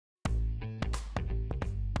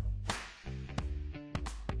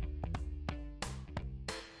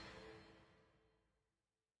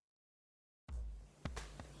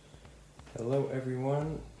Hello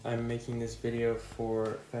everyone, I'm making this video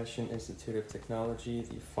for Fashion Institute of Technology,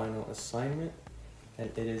 the final assignment, and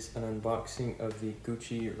it is an unboxing of the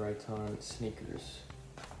Gucci Rhyton Sneakers.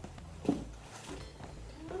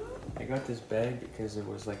 I got this bag because it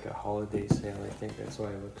was like a holiday sale. I think that's why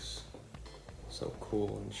it looks so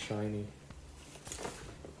cool and shiny.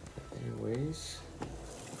 Anyways,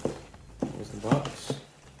 here's the box.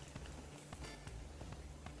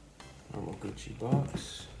 Normal Gucci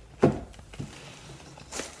box.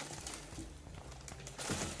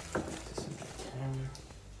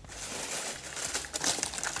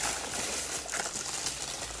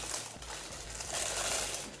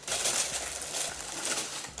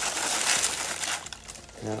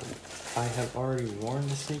 Now, I have already worn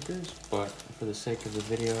the sneakers, but for the sake of the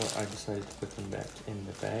video, I decided to put them back in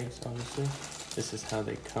the bags, obviously. This is how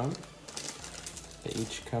they come. They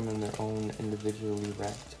each come in their own individually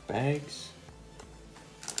wrapped bags.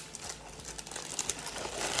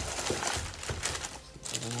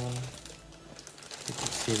 The other one. You can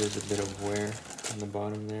see there's a bit of wear on the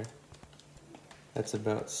bottom there. That's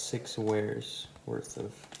about 6 wears worth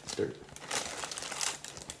of dirt.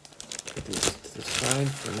 Put these to the side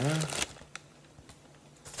for now.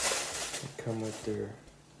 They come with their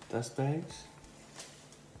dust bags,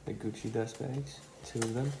 the Gucci dust bags, 2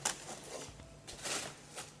 of them.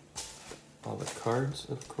 All the cards,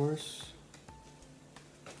 of course,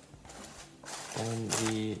 and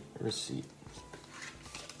the receipt.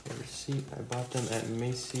 The receipt, I bought them at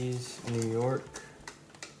Macy's, New York,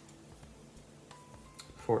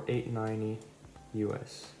 for $890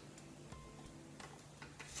 US.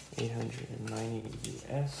 890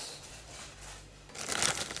 US.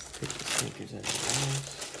 Take the sneakers out of the bags.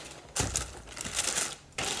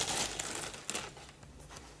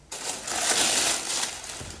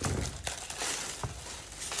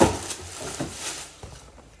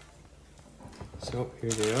 So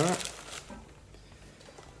here they are.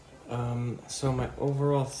 So my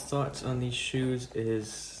overall thoughts on these shoes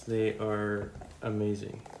is they are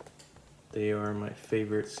amazing. They are my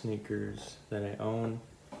favorite sneakers that I own,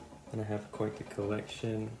 and I have quite the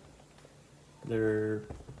collection. They're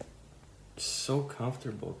so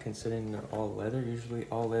comfortable considering they're all leather. Usually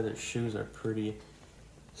all leather shoes are pretty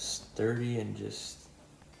sturdy and just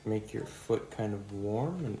make your foot kind of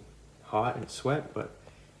warm and hot and sweat, but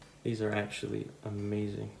these are actually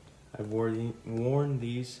amazing. I've worn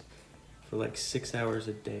these for like 6 hours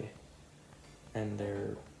a day, and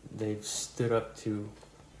they've stood up to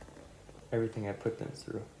everything I put them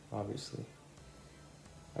through, obviously.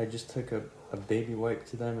 I just took a baby wipe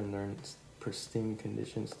to them and they're in pristine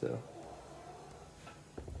condition still.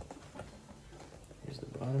 Here's the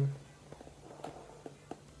bottom.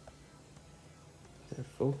 Is that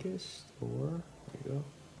focused? Or, there you go.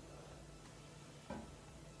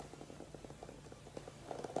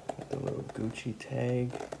 Got the little Gucci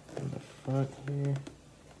tag on the front here.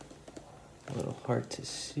 A little hard to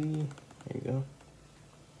see. There you go.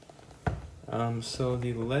 So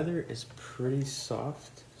the leather is pretty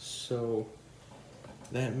soft, so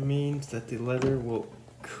that means that the leather will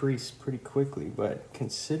crease pretty quickly, but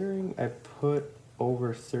considering I put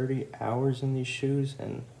over 30 hours in these shoes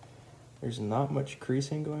and there's not much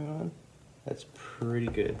creasing going on, that's pretty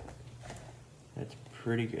good. That's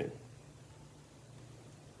pretty good.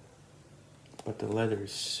 But the leather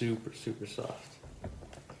is super, super soft.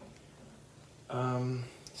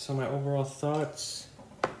 So my overall thoughts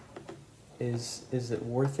is it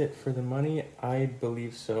worth it for the money? I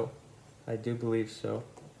believe so. I do believe so.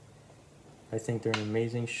 I think they're an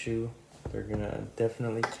amazing shoe. They're gonna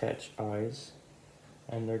definitely catch eyes,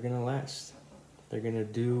 and they're gonna last. They're gonna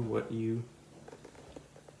do what you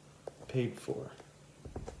paid for.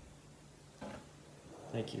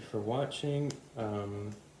 Thank you for watching.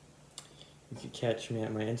 You can catch me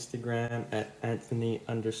at my Instagram at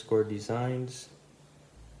Anthony_designs.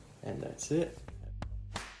 And that's it.